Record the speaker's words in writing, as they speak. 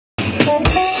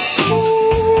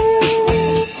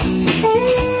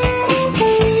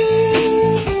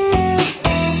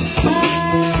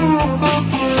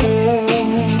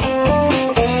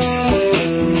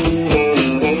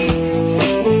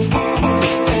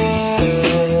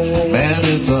Man,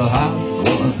 it's a hot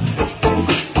one,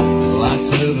 like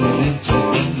 7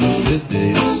 inches in the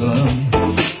midday sun.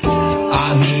 I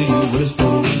hear you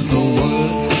whispering the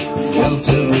word, tell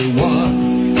everyone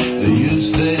you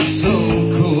stay so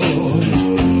cool.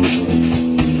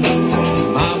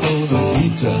 My Mona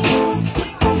Lisa,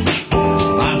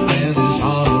 my Spanish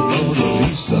heart of Mona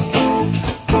Lisa.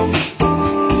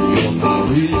 You're my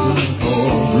reason for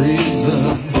a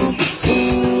reason.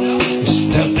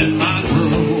 Step in my room.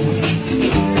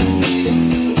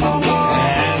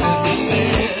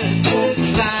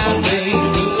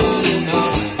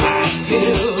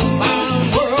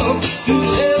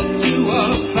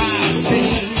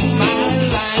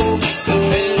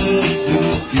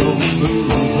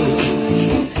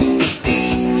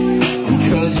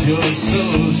 You're so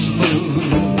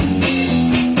smooth,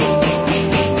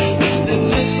 and it's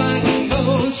just like the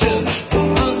ocean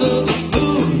under the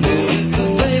moon, and it's the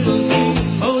same as the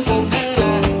emotion that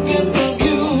I get from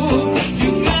you. You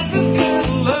got the kind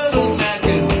of love that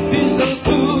can be so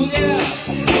smooth, yeah.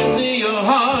 Give me your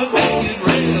heart, make it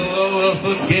real, or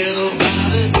forget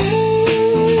about it.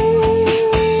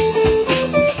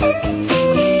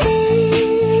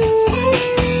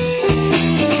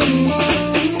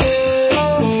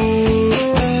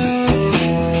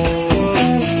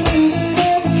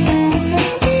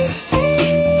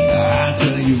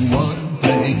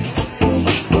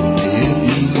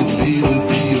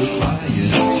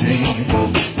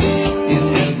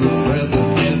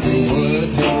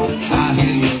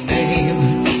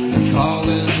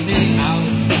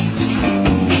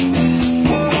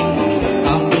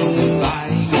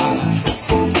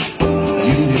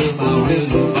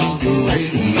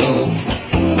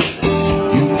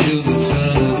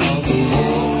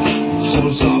 So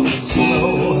soft and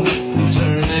slow,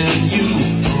 turning you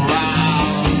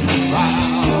round and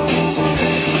round.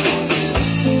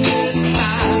 It's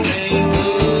my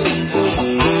neighborhood,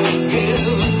 I give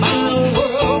my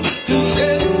world to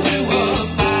lift you up.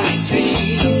 I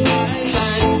change my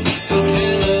life to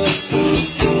better suit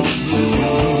your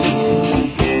mood,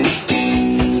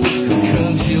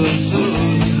 because you're so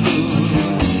smooth.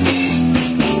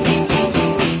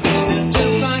 And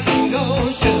just like the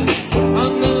ocean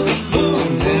under the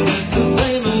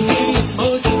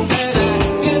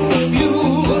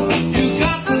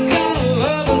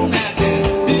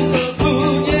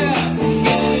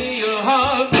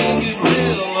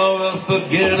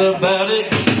forget about it.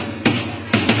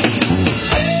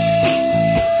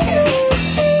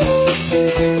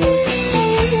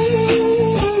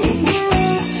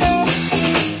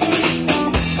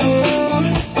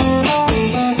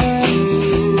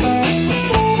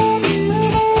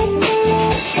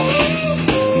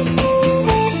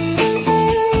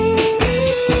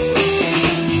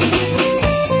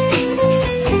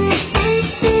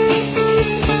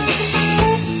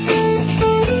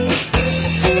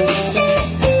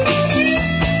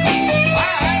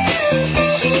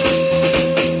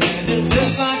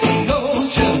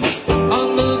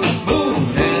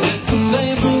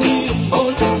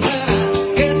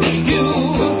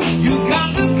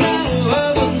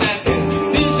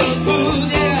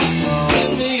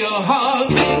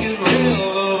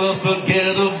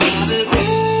 Forget about it,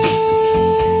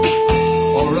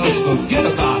 or else forget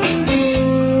about it,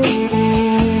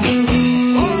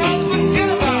 or else forget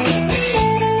about it,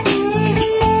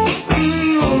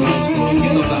 or else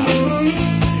forget about it.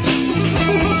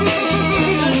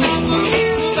 Let's not forget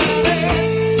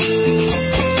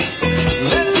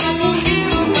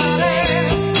about it.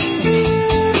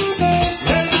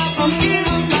 Let's not forget about it. Let's not forget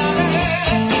about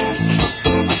it.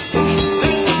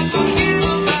 Let's not forget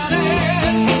about it.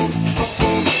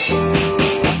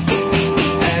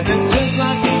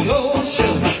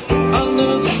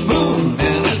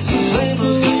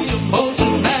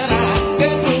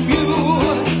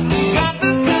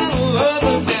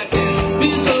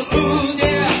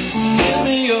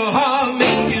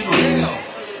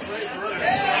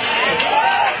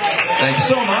 Thank you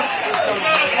so much.